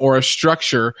mechanism or a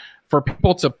structure for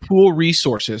people to pool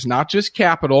resources, not just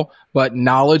capital, but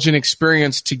knowledge and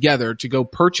experience together to go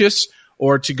purchase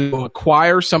or to go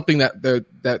acquire something that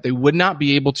they would not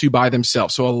be able to by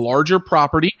themselves. So a larger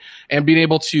property, and being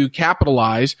able to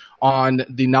capitalize on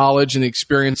the knowledge and the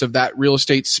experience of that real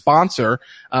estate sponsor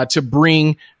to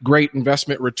bring great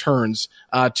investment returns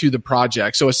to the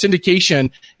project. So a syndication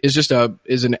is just a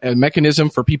mechanism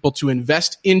for people to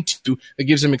invest into that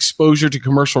gives them exposure to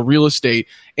commercial real estate,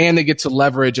 and they get to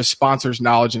leverage a sponsor's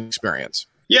knowledge and experience.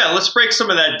 Yeah, let's break some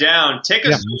of that down. Take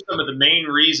us through some of the main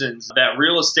reasons that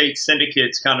real estate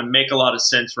syndicates kind of make a lot of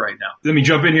sense right now. Let me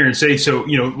jump in here and say, so,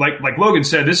 like Logan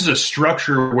said, this is a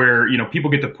structure where,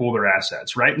 people get to pool their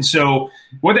assets, right? And so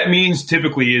what that means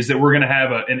typically is that we're going to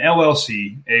have an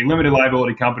LLC, a limited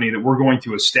liability company that we're going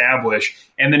to establish,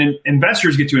 and then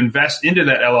investors get to invest into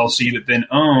that LLC that then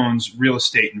owns real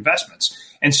estate investments.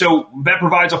 And so that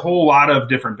provides a whole lot of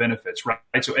different benefits, right?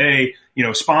 So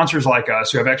sponsors like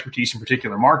us who have expertise in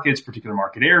particular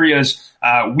market areas,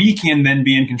 we can then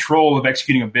be in control of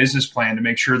executing a business plan to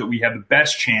make sure that we have the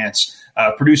best chance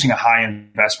of producing a high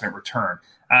investment return.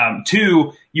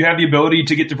 Two, you have the ability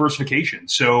to get diversification.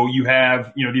 So you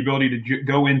have, the ability to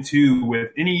go into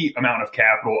with any amount of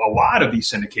capital, a lot of these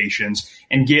syndications,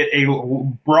 and get a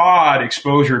broad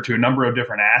exposure to a number of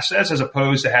different assets, as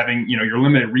opposed to having, your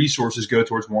limited resources go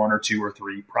towards one or two or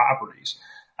three properties.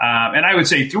 And I would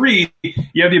say three,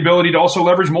 you have the ability to also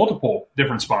leverage multiple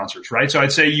different sponsors, right? So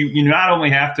I'd say you not only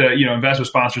have to, invest with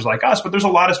sponsors like us, but there's a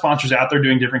lot of sponsors out there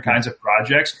doing different kinds of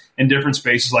projects in different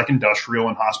spaces like industrial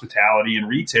and hospitality and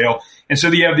retail. And so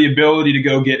you have the ability to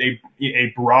go get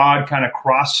a broad kind of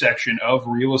cross section of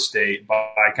real estate by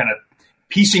kind of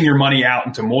piecing your money out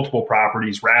into multiple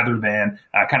properties rather than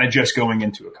kind of just going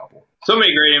into a couple. So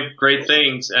many great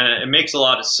things. It makes a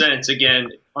lot of sense. Again,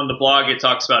 on the blog, it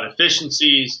talks about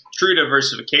efficiencies, true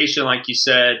diversification, like you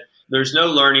said. There's no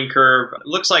learning curve. It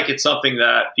looks like it's something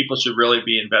that people should really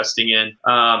be investing in.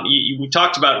 We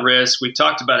talked about risk. We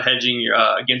talked about hedging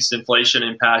against inflation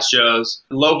in past shows.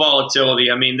 Low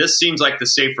volatility. I mean, this seems like the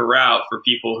safer route for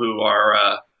people who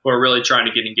are really trying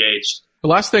to get engaged. The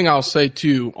last thing I'll say,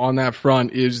 too, on that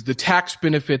front is the tax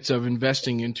benefits of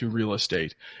investing into real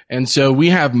estate. And so we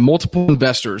have multiple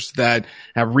investors that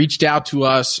have reached out to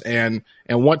us and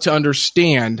want to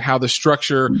understand how the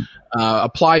structure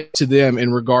applies to them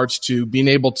in regards to being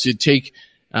able to take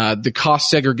the cost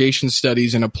segregation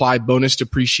studies and apply bonus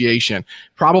depreciation.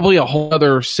 Probably a whole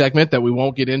other segment that we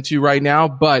won't get into right now,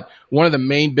 but one of the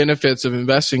main benefits of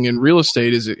investing in real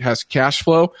estate is it has cash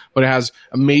flow, but it has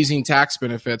amazing tax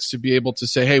benefits to be able to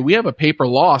say, hey, we have a paper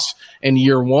loss in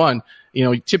year one.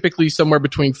 Typically somewhere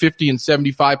between 50 and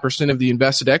 75% of the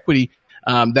invested equity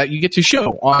that you get to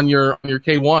show on your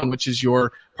K1, which is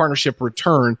your partnership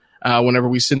return. Whenever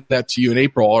we send that to you in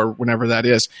April or whenever that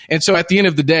is. And so at the end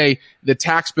of the day, the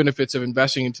tax benefits of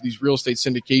investing into these real estate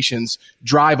syndications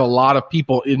drive a lot of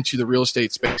people into the real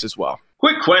estate space as well.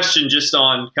 Quick question just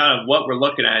on kind of what we're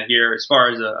looking at here as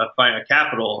far as a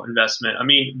capital investment. I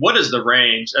mean, what is the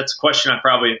range? That's a question I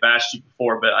probably have asked you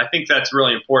before, but I think that's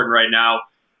really important right now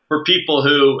for people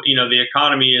who, the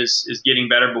economy is getting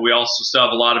better, but we also still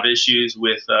have a lot of issues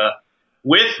with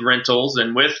rentals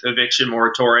and with eviction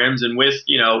moratoriums and with,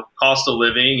 cost of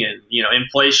living and,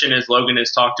 inflation, as Logan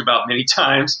has talked about many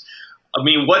times. I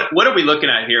mean, what are we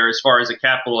looking at here as far as a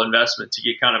capital investment to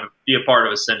get kind of be a part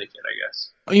of a syndicate, I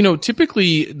guess?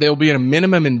 Typically there'll be a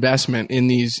minimum investment in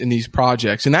these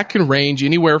projects, and that can range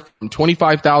anywhere from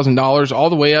 $25,000 all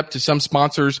the way up to some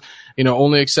sponsors,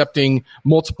 only accepting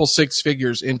multiple six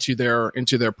figures into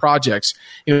their projects.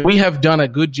 We have done a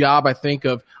good job, I think,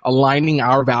 of aligning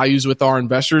our values with our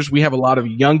investors. We have a lot of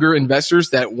younger investors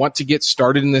that want to get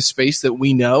started in this space that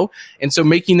we know, and so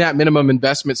making that minimum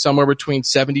investment somewhere between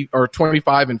 $70,000 or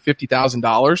 $25,000 and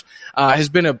 $50,000 has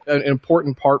been an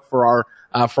important part for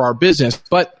our business.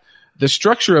 But the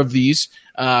structure of these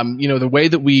the way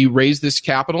that we raise this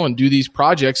capital and do these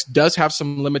projects does have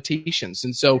some limitations.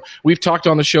 And so we've talked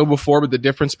on the show before with the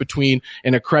difference between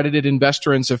an accredited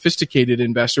investor and sophisticated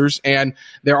investors. And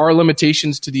there are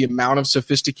limitations to the amount of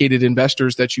sophisticated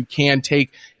investors that you can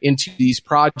take into these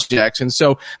projects. And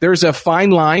so there's a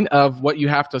fine line of what you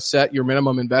have to set your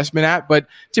minimum investment at. But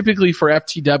typically for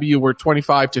FTW, we're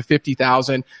 25 to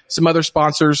 50,000. Some other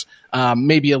sponsors,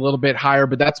 maybe a little bit higher,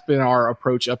 but that's been our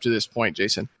approach up to this point,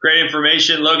 Jason. Great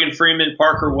information. Logan Freeman,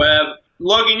 Parker Webb.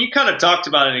 Logan, you kind of talked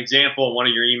about an example in one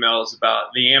of your emails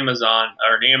about the Amazon,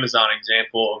 or an Amazon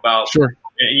example about, sure.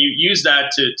 And you use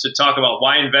that to talk about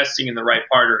why investing in the right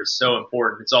partner is so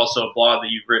important. It's also a blog that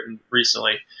you've written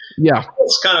recently. Yeah.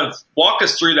 Let's kind of walk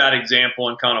us through that example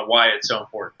and kind of why it's so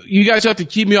important. You guys have to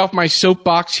keep me off my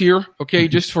soapbox here, okay,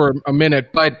 just for a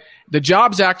minute. But the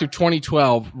Jobs Act of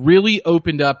 2012 really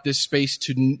opened up this space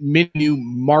to many new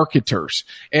marketers,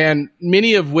 and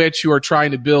many of which who are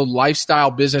trying to build lifestyle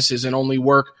businesses and only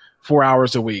work 4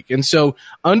 hours a week. And so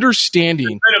understanding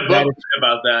There's been a book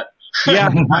about that. Yeah,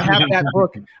 I have that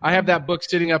book. I have that book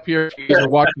sitting up here. You guys are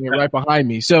watching it right behind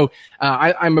me. So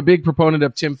I'm a big proponent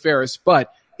of Tim Ferriss.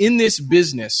 But in this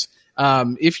business,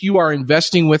 if you are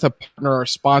investing with a partner or a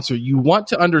sponsor, you want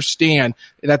to understand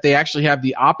that they actually have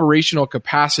the operational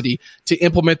capacity to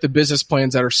implement the business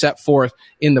plans that are set forth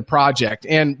in the project.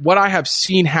 And what I have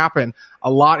seen happen a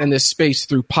lot in this space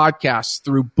through podcasts,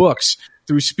 through books,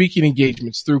 through speaking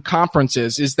engagements, through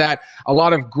conferences, is that a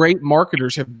lot of great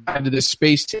marketers have gotten to this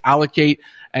space to allocate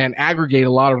and aggregate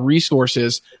a lot of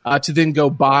resources to then go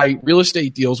buy real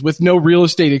estate deals with no real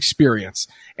estate experience.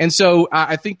 And so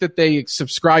I think that they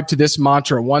subscribe to this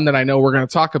mantra, one that I know we're going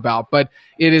to talk about, but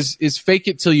it is fake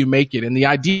it till you make it. And the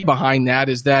idea behind that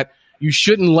is that you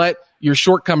shouldn't let your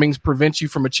shortcomings prevent you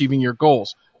from achieving your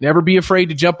goals. Never be afraid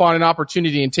to jump on an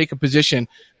opportunity and take a position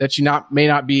that you may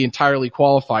not be entirely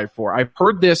qualified for. I've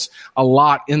heard this a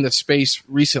lot in the space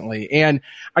recently, and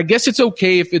I guess it's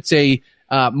okay if it's a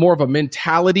more of a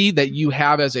mentality that you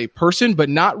have as a person, but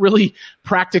not really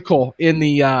practical in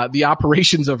the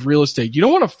operations of real estate. You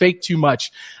don't want to fake too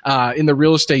much in the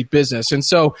real estate business. And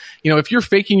so, if you're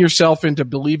faking yourself into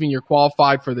believing you're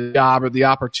qualified for the job or the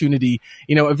opportunity,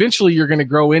 eventually you're going to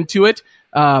grow into it.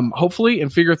 Hopefully,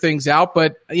 and figure things out.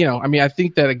 But, I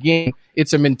think that, again,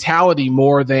 it's a mentality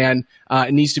more than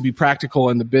it needs to be practical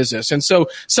in the business. And so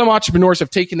some entrepreneurs have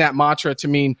taken that mantra to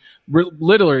mean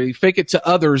literally fake it to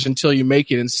others until you make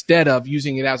it, instead of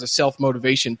using it as a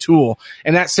self-motivation tool.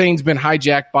 And that saying's been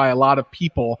hijacked by a lot of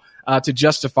people to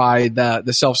justify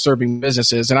the self-serving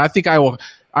businesses. And I think I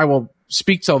will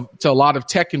speak to a lot of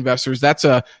tech investors. That's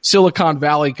a Silicon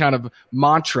Valley kind of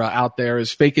mantra out there,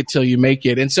 is fake it till you make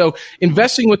it. And so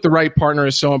investing with the right partner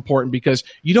is so important, because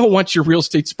you don't want your real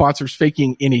estate sponsors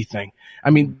faking anything.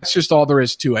 That's just all there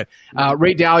is to it.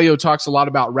 Ray Dalio talks a lot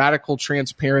about radical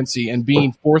transparency and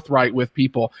being forthright with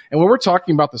people. And when we're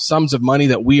talking about the sums of money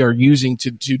that we are using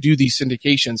to do these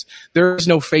syndications, there is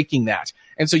no faking that.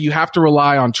 And so you have to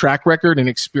rely on track record and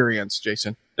experience,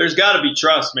 Jason. There's got to be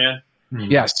trust, man.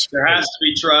 Yes. There has to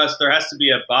be trust. There has to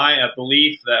be a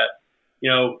belief that,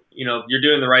 you're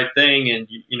doing the right thing, and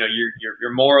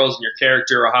your morals and your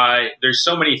character are high. There's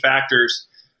so many factors.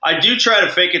 I do try to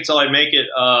fake it till I make it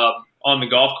on the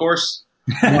golf course.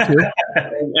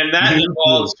 And that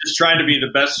involves just trying to be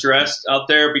the best dressed out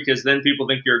there, because then people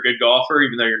think you're a good golfer,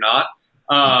 even though you're not.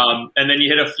 And then you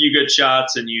hit a few good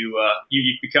shots, and you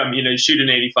become, you shoot an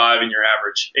 85 in your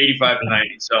average, 85 to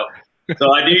 90. So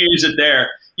I do use it there.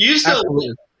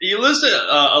 You listen,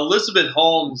 Elizabeth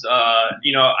Holmes.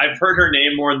 I've heard her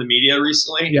name more in the media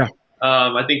recently. Yeah.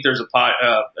 I think there's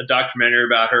a documentary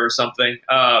about her or something.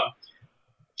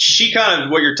 She kind of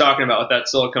what you're talking about with that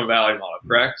Silicon Valley model,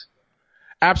 correct?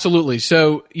 Absolutely.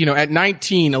 So, at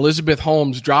 19, Elizabeth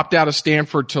Holmes dropped out of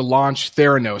Stanford to launch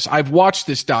Theranos. I've watched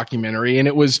this documentary, and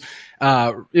it was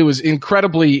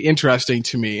incredibly interesting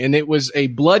to me. And it was a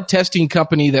blood testing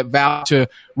company that vowed to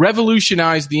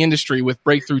revolutionize the industry with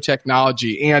breakthrough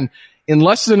technology. And in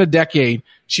less than a decade,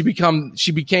 she became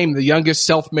the youngest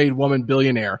self-made woman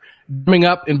billionaire, drumming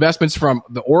up investments from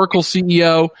the Oracle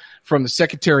CEO, from the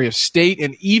Secretary of State,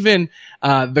 and even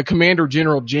the Commander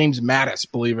General James Mattis,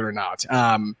 believe it or not.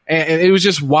 And it was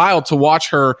just wild to watch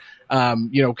her,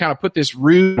 kind of put this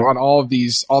root on all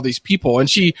these people. And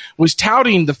she was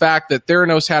touting the fact that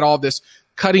Theranos had all this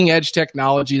cutting edge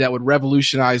technology that would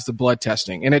revolutionize the blood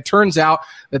testing. And it turns out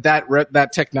that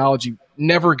technology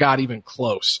never got even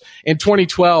close. In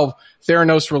 2012,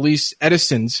 Theranos released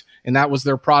Edison's and that was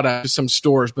their product to some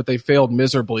stores, but they failed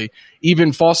miserably,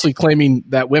 even falsely claiming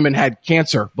that women had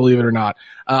cancer, believe it or not,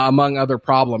 among other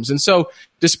problems. And so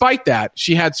despite that,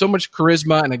 she had so much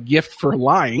charisma and a gift for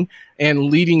lying and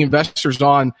leading investors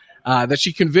on that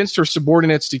she convinced her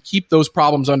subordinates to keep those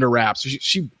problems under wraps.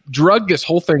 She drugged this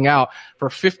whole thing out for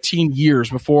 15 years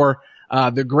before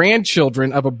the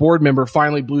grandchildren of a board member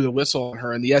finally blew the whistle on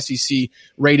her, and the SEC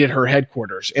raided her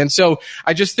headquarters. And so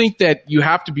I just think that you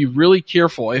have to be really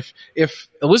careful. If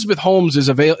Elizabeth Holmes is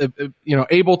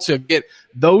able to get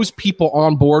those people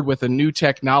on board with a new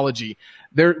technology,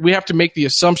 we have to make the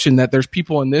assumption that there's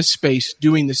people in this space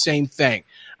doing the same thing.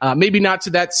 Maybe not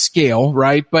to that scale,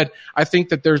 right? But I think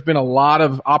that there's been a lot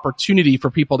of opportunity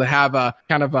for people to have a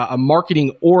kind of a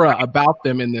marketing aura about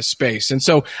them in this space. And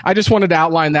so I just wanted to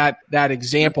outline that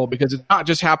example, because it's not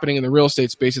just happening in the real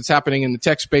estate space. It's happening in the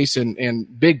tech space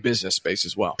and big business space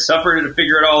as well. Suffered to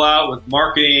figure it all out with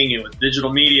marketing and with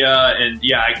digital media. And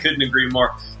yeah, I couldn't agree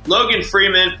more. Logan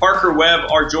Freeman, Parker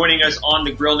Webb are joining us on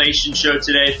the Grill Nation show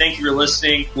today. Thank you for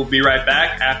listening. We'll be right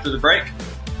back after the break.